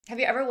Have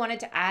you ever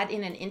wanted to add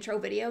in an intro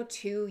video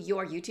to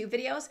your YouTube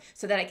videos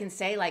so that I can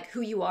say like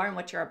who you are and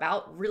what you're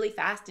about really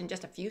fast in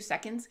just a few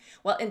seconds?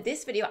 Well, in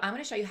this video, I'm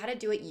going to show you how to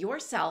do it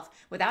yourself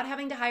without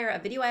having to hire a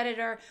video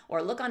editor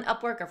or look on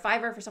Upwork or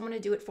Fiverr for someone to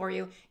do it for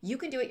you. You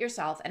can do it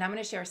yourself, and I'm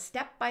going to share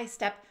step by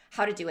step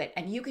how to do it,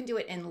 and you can do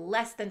it in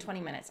less than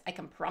 20 minutes. I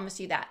can promise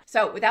you that.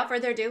 So without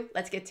further ado,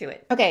 let's get to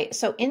it. Okay,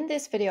 so in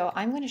this video,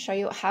 I'm going to show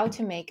you how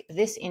to make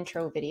this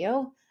intro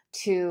video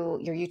to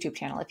your YouTube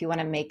channel if you want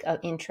to make an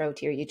intro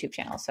to your YouTube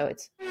channel. So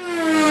it's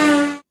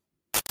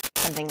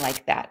something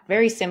like that.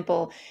 Very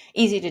simple,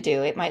 easy to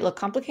do. It might look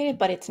complicated,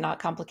 but it's not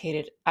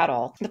complicated at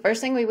all. The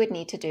first thing we would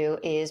need to do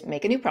is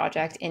make a new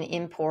project and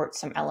import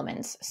some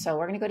elements. So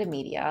we're going to go to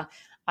media.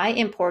 I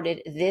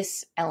imported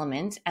this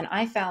element and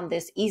I found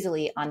this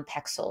easily on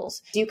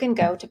Pexels. You can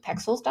go to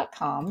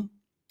pexels.com,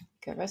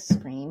 give us a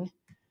screen,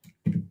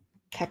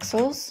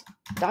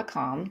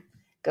 pexels.com,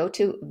 go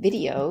to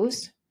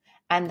videos,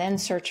 and then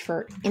search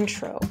for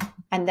intro.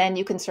 And then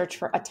you can search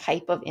for a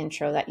type of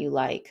intro that you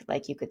like.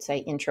 Like you could say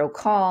intro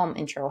calm,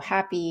 intro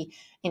happy,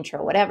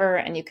 intro whatever.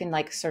 And you can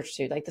like search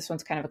to, like this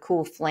one's kind of a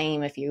cool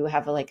flame if you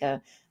have like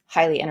a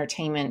highly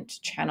entertainment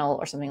channel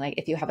or something. Like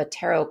if you have a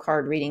tarot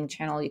card reading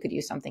channel, you could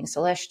use something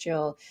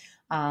celestial.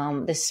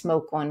 This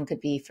smoke one could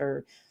be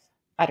for,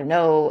 I don't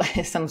know,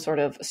 some sort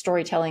of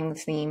storytelling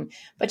theme,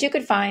 but you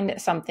could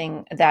find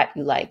something that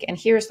you like. And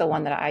here's the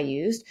one that I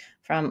used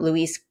from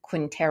Luis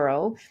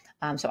Quintero.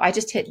 So I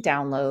just hit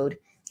download,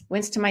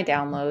 went to my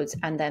downloads,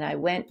 and then I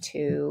went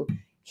to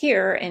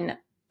here in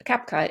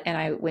CapCut and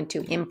I went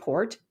to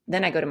import.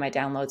 Then I go to my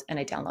downloads and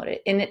I download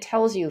it. And it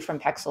tells you from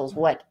Pexels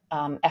what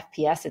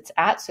FPS it's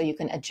at, so you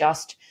can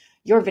adjust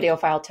your video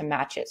file to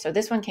match it. So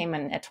this one came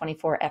in at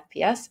 24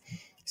 FPS.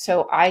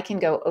 So I can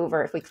go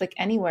over, if we click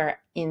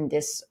anywhere in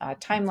this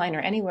timeline or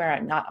anywhere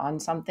I'm not on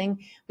something,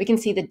 we can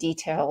see the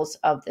details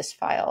of this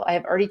file. I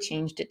have already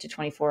changed it to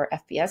 24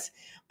 FPS,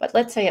 but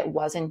let's say it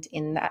wasn't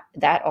in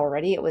that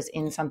already. It was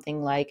in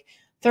something like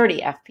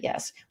 30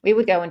 FPS. We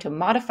would go into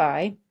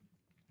modify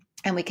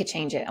and we could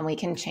change it, and we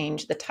can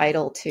change the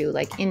title to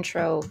like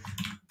intro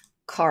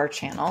car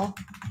channel,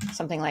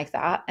 something like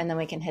that. And then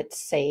we can hit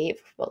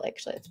save. Well,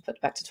 actually, let's put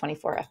it back to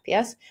 24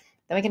 FPS.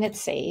 Then we can hit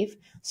save.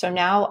 So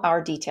now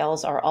our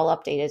details are all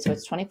updated. So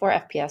it's 24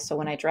 FPS. So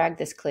when I drag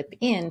this clip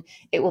in,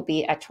 it will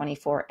be at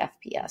 24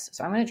 FPS.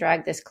 So I'm going to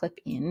drag this clip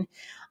in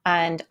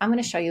and I'm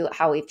going to show you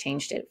how we've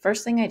changed it.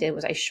 First thing I did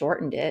was I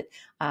shortened it.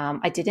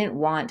 I didn't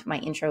want my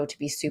intro to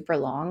be super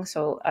long.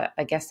 So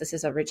I guess this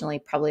is originally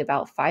probably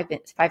about 5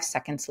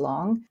 seconds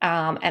long.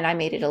 And I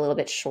made it a little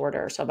bit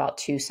shorter. So about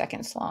 2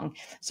 seconds long.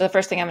 So the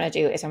first thing I'm going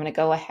to do is I'm going to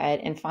go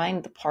ahead and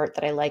find the part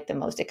that I like the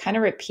most. It kind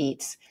of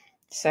repeats.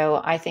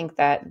 So I think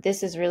that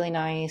this is really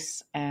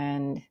nice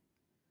and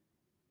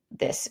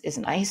this is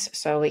nice.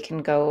 So we can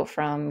go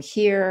from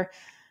here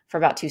for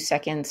about 2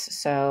 seconds.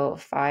 So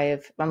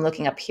 5, I'm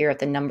looking up here at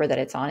the number that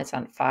it's on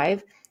 5.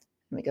 Let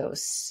me go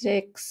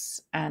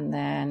 6 and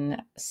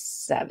then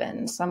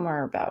 7,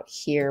 somewhere about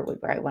here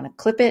where I want to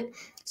clip it.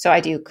 So I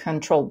do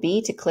Control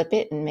B to clip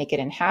it and make it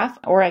in half,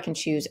 or I can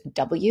choose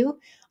W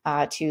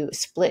to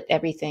split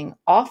everything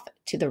off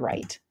to the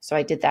right. So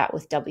I did that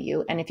with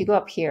W. And if you go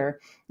up here,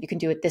 you can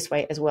do it this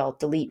way as well,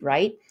 delete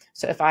right.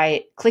 So if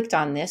I clicked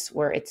on this,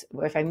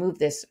 if I move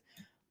this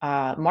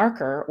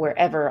marker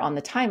wherever on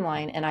the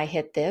timeline and I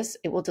hit this,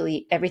 it will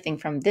delete everything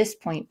from this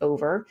point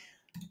over.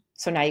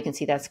 So now you can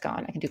see that's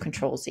gone. I can do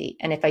Control Z.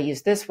 And if I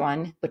use this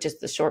one, which is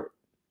the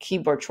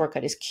keyboard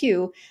shortcut is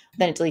Q,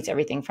 then it deletes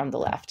everything from the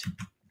left.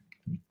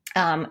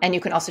 And you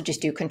can also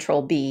just do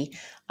Control B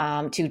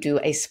to do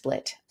a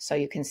split. So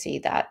you can see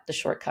that the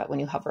shortcut when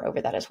you hover over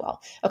that as well.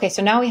 Okay,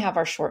 so now we have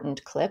our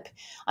shortened clip.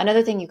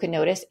 Another thing you can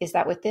notice is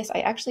that with this,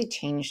 I actually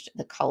changed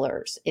the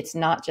colors. It's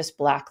not just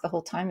black the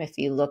whole time. If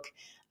you look,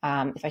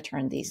 if I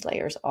turn these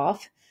layers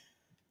off,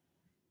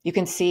 you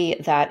can see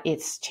that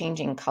it's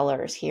changing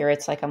colors. Here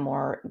it's like a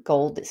more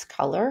goldish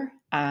color,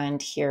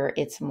 and here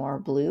it's more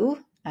blue.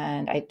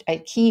 And I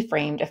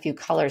keyframed a few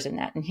colors in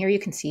that. And here you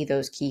can see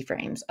those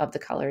keyframes of the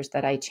colors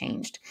that I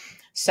changed.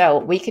 So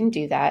we can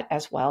do that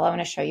as well. I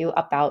want to show you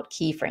about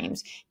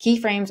keyframes.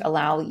 Keyframes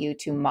allow you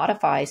to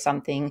modify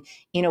something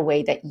in a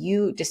way that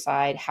you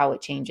decide how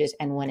it changes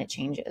and when it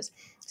changes.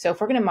 So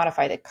if we're going to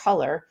modify the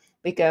color,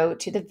 we go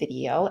to the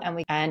video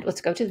and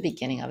let's go to the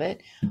beginning of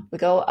it. We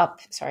go up,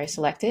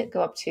 select it,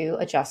 go up to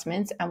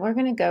adjustments, and we're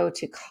going to go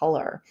to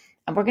color.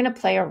 And we're going to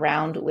play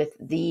around with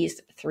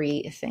these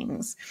 3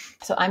 things.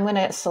 So I'm going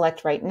to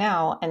select right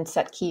now and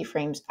set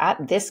keyframes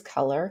at this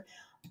color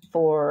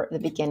for the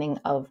beginning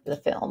of the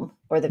film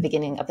or the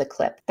beginning of the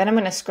clip. Then I'm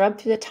going to scrub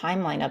through the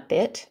timeline a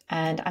bit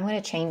and I'm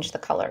going to change the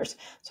colors.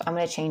 So I'm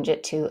going to change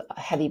it to a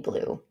heavy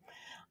blue.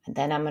 And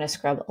then I'm going to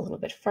scrub a little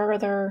bit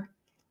further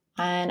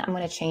and I'm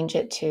going to change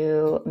it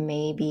to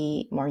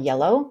maybe more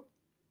yellow,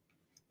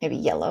 maybe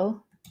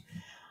yellow.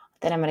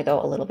 Then I'm going to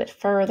go a little bit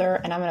further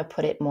and I'm going to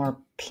put it more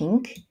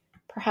pink.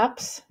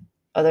 Perhaps.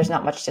 Oh, there's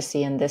not much to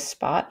see in this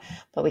spot,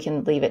 but we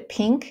can leave it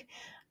pink.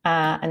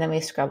 And then we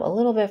scrub a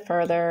little bit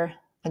further.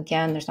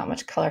 Again, there's not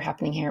much color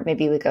happening here.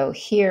 Maybe we go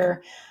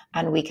here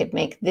and we could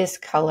make this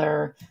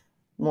color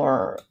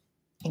more,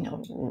 you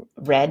know,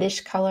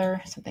 reddish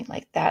color, something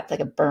like that, like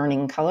a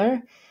burning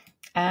color.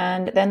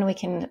 And then we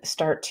can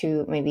start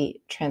to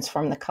maybe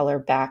transform the color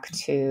back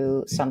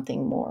to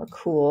something more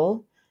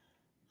cool,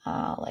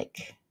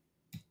 like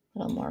a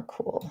little more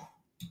cool.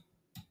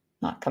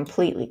 Not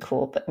completely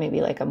cool, but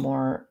maybe like a little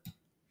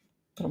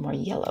more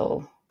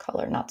yellow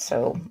color, not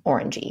so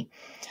orangey.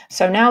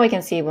 So now we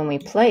can see when we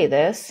play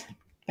this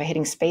by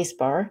hitting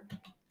spacebar,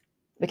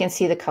 we can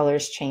see the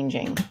colors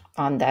changing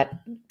on that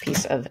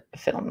piece of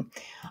film.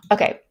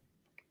 Okay.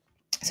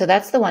 So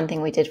that's the one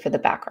thing we did for the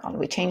background.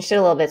 We changed it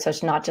a little bit so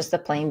it's not just the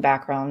plain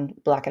background,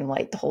 black and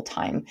white the whole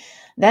time.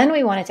 Then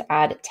we wanted to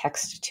add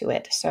text to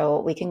it.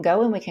 So we can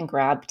go and we can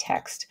grab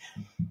text.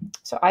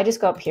 So I just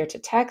go up here to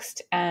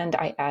text and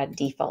I add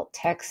default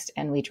text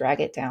and we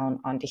drag it down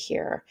onto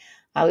here.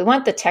 We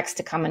want the text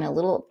to come in a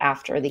little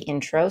after the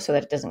intro so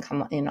that it doesn't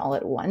come in all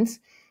at once.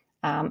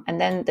 And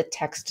then the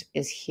text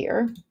is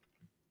here.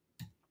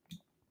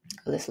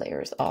 This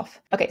layer is off.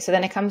 Okay, so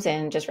then it comes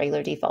in just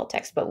regular default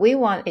text, but we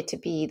want it to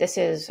be, this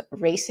is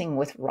Racing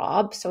with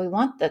Rob. So we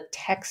want the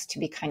text to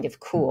be kind of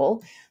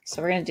cool.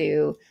 So we're going to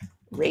do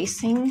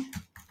racing.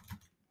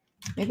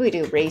 Maybe we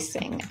do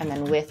racing and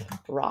then with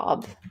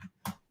Rob.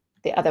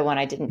 The other one,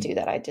 I didn't do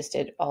that. I just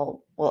did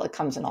all, well, it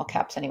comes in all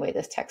caps anyway,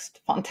 this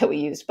text font that we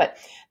use. But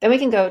then we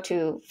can go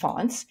to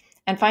fonts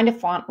and find a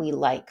font we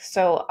like.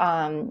 So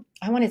I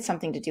wanted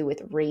something to do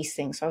with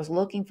racing. So I was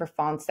looking for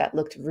fonts that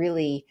looked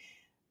really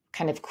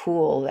kind of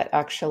cool, that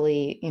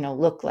actually, you know,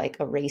 look like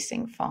a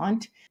racing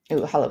font.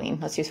 Ooh, Halloween.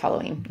 Let's use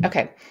Halloween.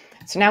 Okay.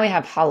 So now we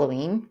have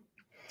Halloween.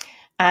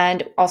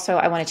 And also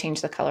I want to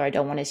change the color. I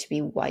don't want it to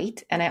be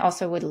white. And I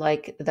also would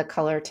like the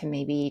color to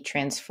maybe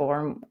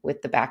transform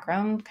with the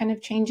background kind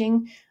of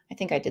changing. I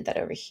think I did that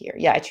over here.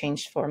 Yeah, I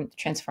transform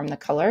the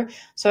color.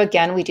 So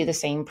again, we do the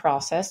same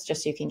process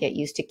just so you can get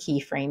used to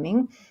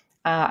keyframing.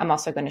 I'm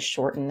also going to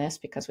shorten this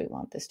because we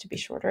want this to be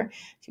shorter.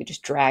 So you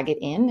just drag it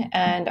in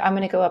and I'm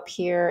going to go up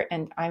here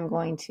and I'm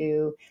going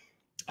to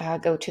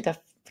go to the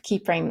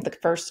keyframe, the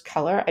first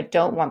color. I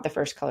don't want the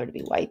first color to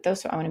be white though.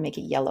 So I'm going to make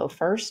it yellow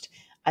first.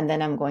 And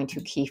then I'm going to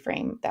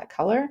keyframe that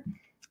color.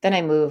 Then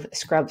I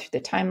scrub through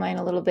the timeline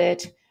a little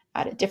bit,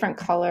 add a different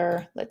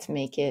color. Let's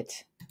make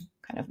it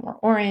kind of more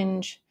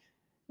orange.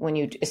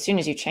 As soon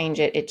as you change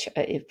it,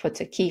 it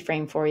puts a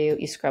keyframe for you.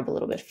 You scrub a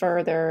little bit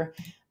further.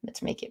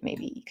 Let's make it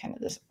maybe kind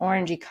of this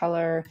orangey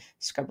color,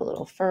 scrub a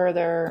little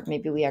further.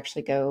 Maybe we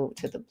actually go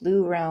to the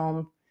blue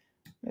realm.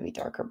 Maybe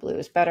darker blue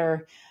is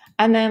better.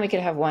 And then we could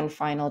have one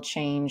final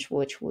change,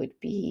 which would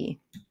be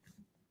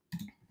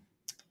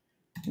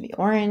maybe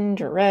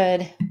orange or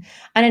red.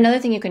 And another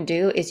thing you can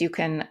do is you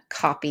can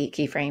copy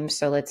keyframes.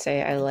 So let's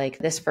say I like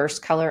this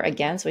first color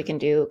again. So we can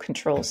do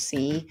Control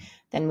C,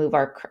 then move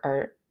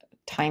our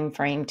time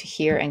frame to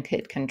here and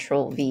hit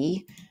Control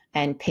V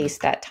and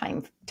paste that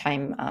time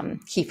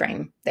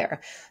keyframe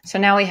there. So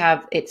now we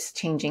have it's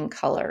changing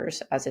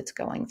colors as it's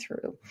going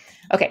through.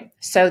 Okay,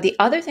 so the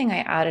other thing I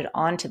added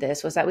onto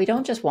this was that we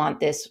don't just want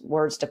this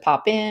words to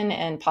pop in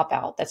and pop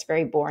out. That's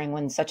very boring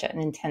when such an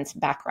intense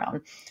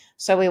background.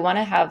 So we want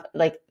to have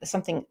like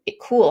something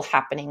cool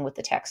happening with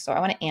the text. So I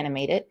want to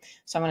animate it.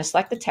 So I'm going to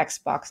select the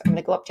text box. I'm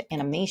going to go up to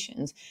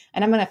animations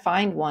and I'm going to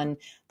find one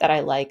that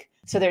I like.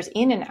 So there's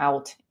in and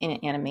out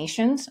in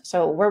animations.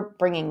 So we're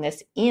bringing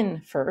this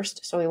in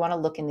first. So we want to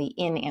look in the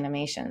in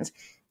animations.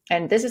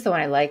 And this is the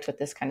one I liked with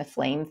this kind of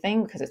flame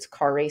thing because it's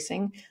car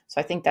racing.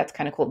 So I think that's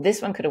kind of cool.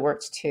 This one could have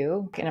worked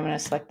too. Okay, and I'm going to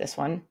select this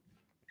one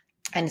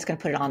and it's going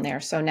to put it on there.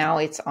 So now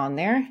it's on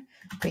there.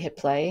 We hit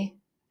play.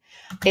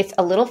 It's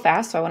a little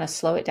fast, so I want to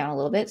slow it down a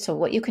little bit. So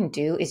what you can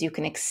do is you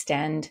can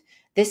extend.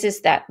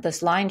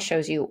 This line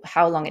shows you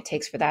how long it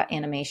takes for that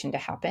animation to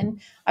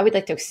happen. I would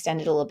like to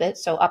extend it a little bit.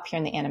 So up here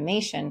in the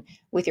animation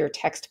with your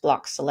text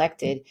block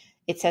selected,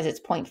 it says it's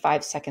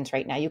 0.5 seconds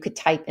right now. You could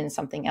type in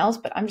something else,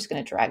 but I'm just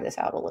going to drag this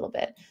out a little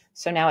bit.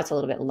 So now it's a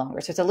little bit longer.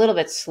 So it's a little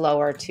bit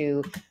slower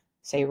to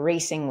say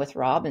racing with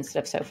Rob instead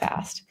of so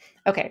fast.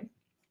 Okay.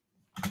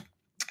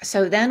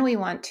 So then we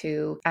want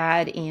to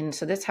add in,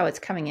 so this is how it's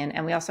coming in.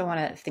 And we also want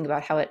to think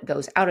about how it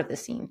goes out of the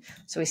scene.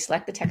 So we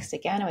select the text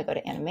again and we go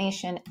to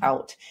animation,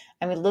 out,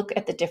 and we look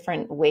at the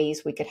different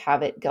ways we could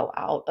have it go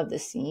out of the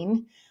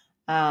scene.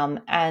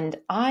 And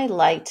I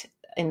liked,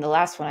 in the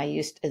last one, I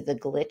used the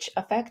glitch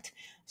effect.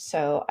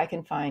 So I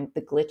can find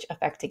the glitch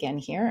effect again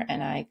here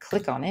and I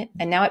click on it.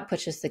 And now it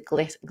pushes the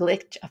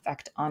glitch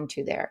effect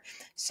onto there.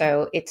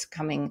 So it's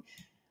coming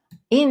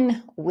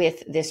in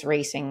with this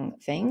racing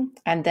thing,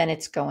 and then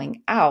it's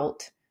going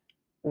out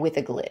with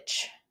a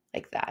glitch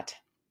like that.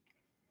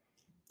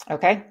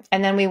 Okay,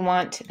 and then we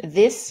want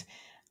this,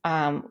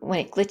 when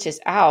it glitches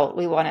out,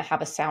 we want to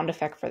have a sound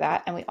effect for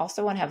that. And we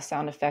also want to have a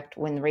sound effect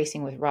when the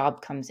Racing with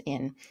Rob comes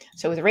in.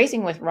 So with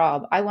Racing with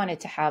Rob, I wanted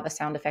to have a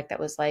sound effect that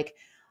was like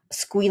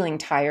squealing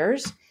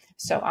tires.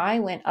 So I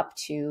went up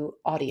to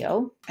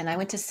audio and I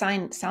went to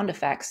sound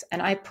effects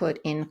and I put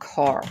in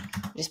car,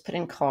 just put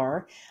in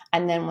car.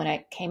 And then what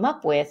I came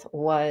up with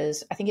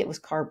was, I think it was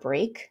car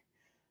brake.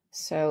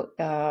 So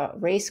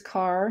race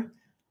car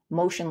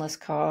motionless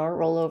car,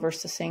 rollover,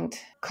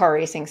 succinct, car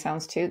racing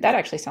sounds too. That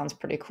actually sounds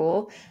pretty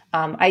cool.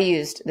 I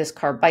used this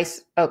car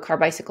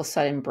bicycle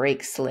sudden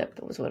brake slip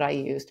was what I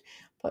used.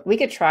 But we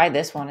could try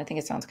this one. I think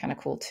it sounds kind of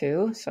cool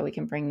too. So we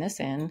can bring this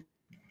in.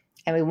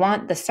 And we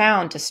want the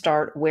sound to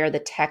start where the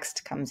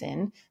text comes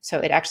in. So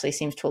it actually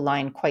seems to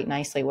align quite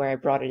nicely where I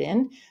brought it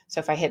in. So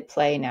if I hit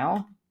play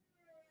now,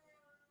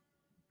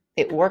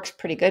 it works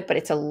pretty good, but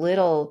it's a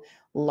little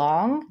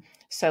long.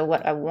 So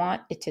what I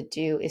want it to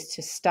do is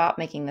to stop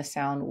making the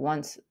sound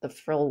once the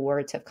full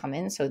words have come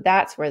in. So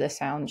that's where the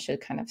sound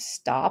should kind of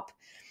stop.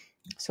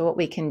 So what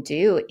we can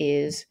do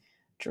is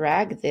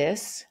drag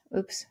this,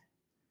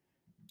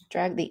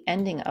 drag the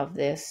ending of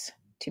this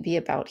to be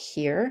about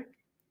here.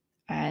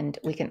 And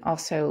we can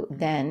also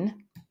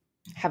then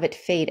have it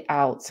fade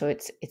out. So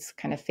it's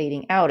kind of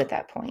fading out at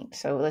that point.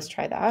 So let's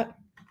try that.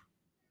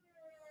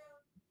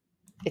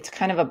 It's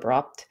kind of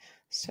abrupt,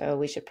 so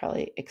we should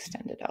probably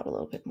extend it out a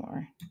little bit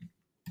more.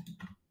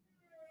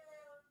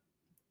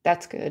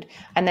 That's good.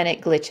 And then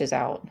it glitches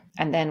out,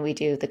 and then we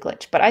do the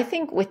glitch. But I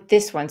think with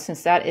this one,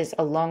 since that is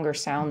a longer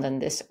sound than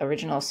this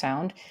original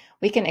sound,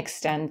 we can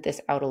extend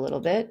this out a little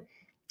bit,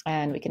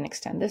 and we can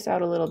extend this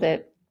out a little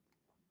bit.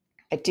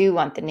 I do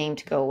want the name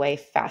to go away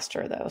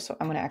faster though, so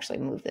I'm going to actually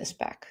move this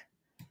back.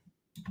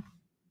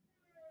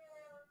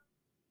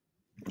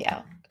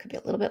 Yeah, it could be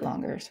a little bit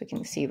longer, so we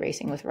can see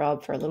Racing with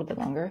Rob for a little bit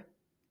longer.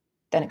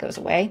 Then it goes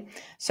away.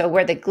 So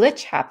where the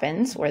glitch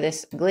happens, where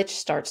this glitch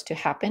starts to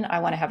happen, I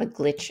want to have a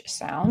glitch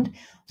sound.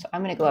 So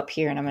I'm going to go up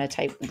here and I'm going to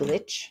type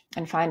glitch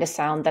and find a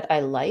sound that I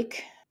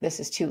like. This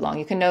is too long.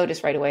 You can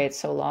notice right away it's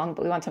so long,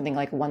 but we want something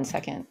like 1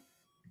 second.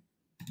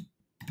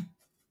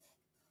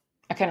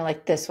 I kind of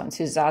like this one,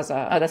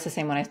 Suzaza. Oh, that's the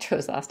same one I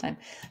chose last time.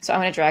 So I'm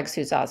going to drag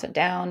Suzaza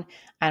down,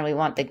 and we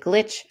want the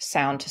glitch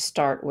sound to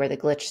start where the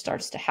glitch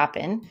starts to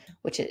happen,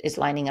 which is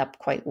lining up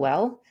quite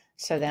well.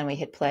 So then we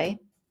hit play,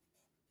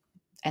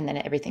 and then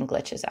everything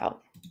glitches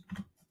out.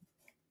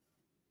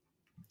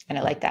 And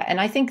I like that. And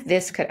I think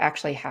this could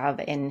actually have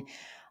in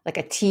like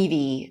a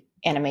TV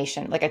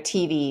animation, like a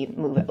TV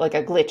move, like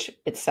a glitch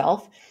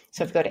itself.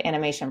 So if we go to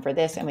animation for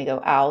this and we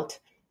go out,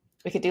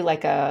 we could do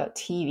like a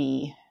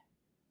TV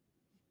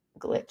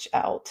glitch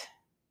out.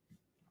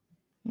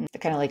 It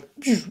kind of like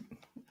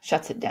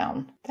shuts it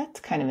down. That's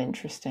kind of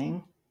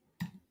interesting.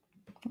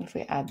 What if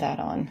we add that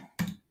on?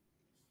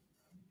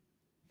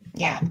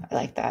 Yeah, I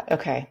like that.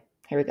 Okay,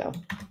 here we go.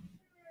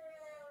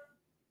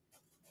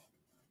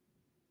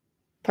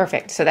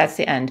 Perfect. So that's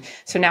the end.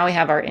 So now we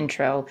have our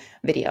intro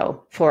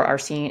video for our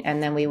scene,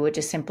 and then we would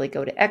just simply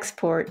go to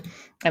export,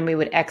 and we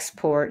would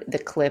export the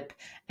clip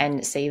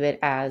and save it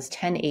as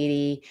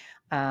 1080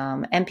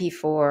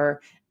 MP4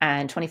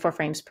 and 24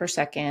 frames per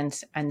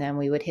second. And then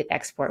we would hit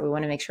export. We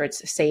want to make sure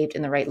it's saved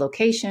in the right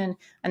location,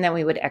 and then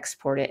we would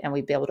export it, and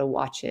we'd be able to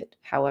watch it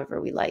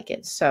however we like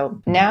it. So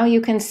now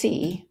you can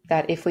see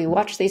that if we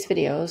watch these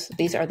videos,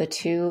 these are the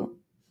 2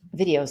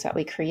 videos that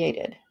we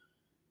created.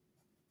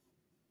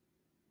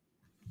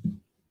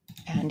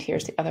 And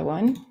here's the other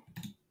one.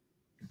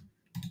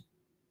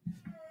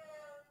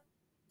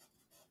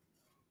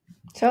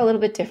 So a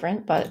little bit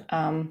different, but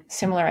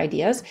similar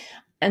ideas.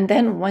 And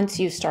then once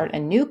you start a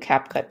new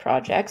CapCut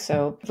project,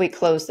 so if we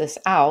close this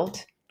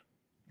out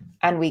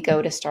and we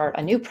go to start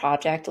a new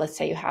project, let's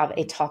say you have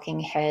a talking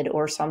head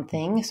or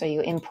something. So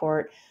you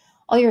import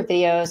all your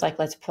videos, like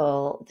let's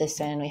pull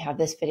this in. We have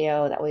this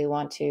video that we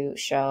want to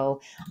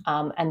show.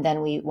 And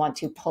then we want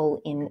to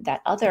pull in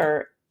that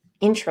other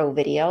intro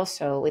video.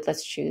 So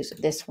let's choose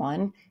this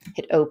one,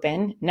 hit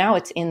open. Now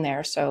it's in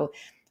there. So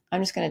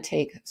I'm just going to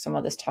take some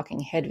of this talking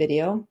head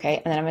video. Okay.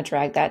 And then I'm going to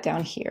drag that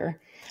down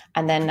here.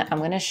 And then I'm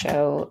going to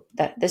show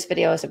that this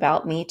video is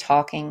about me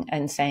talking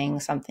and saying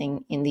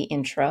something in the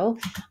intro.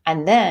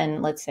 And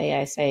then let's say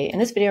I say, in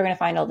this video, we're going to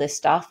find all this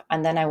stuff.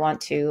 And then I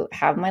want to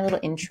have my little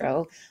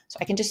intro. So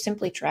I can just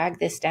simply drag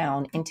this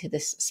down into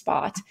this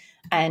spot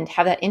and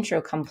have that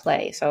intro come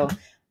play. So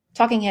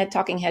talking head,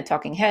 talking head,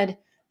 talking head,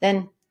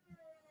 then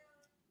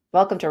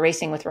welcome to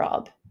Racing with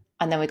Rob.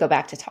 And then we go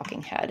back to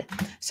talking head.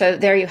 So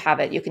there you have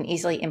it. You can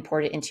easily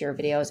import it into your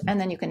videos, and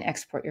then you can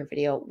export your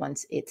video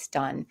once it's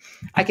done.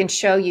 I can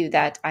show you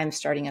that I'm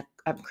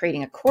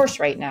creating a course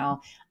right now.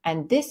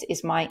 And this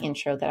is my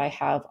intro that I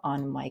have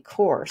on my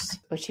course,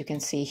 which you can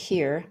see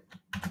here.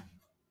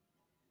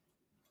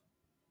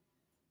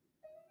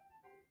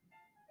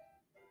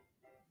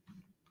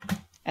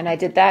 And I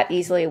did that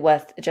easily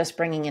with just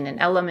bringing in an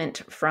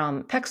element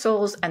from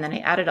Pexels, and then I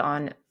added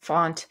on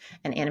font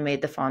and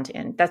animated the font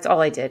in. That's all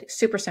I did.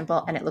 Super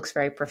simple, and it looks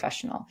very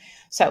professional.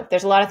 So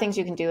there's a lot of things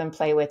you can do and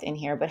play with in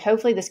here, but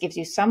hopefully this gives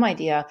you some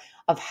idea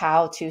of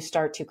how to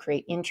start to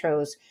create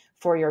intros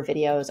for your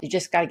videos. You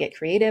just got to get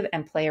creative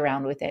and play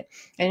around with it.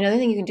 And another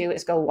thing you can do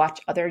is go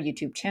watch other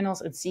YouTube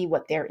channels and see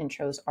what their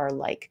intros are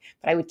like.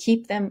 But I would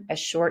keep them as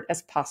short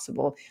as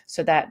possible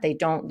so that they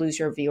don't lose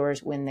your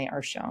viewers when they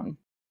are shown.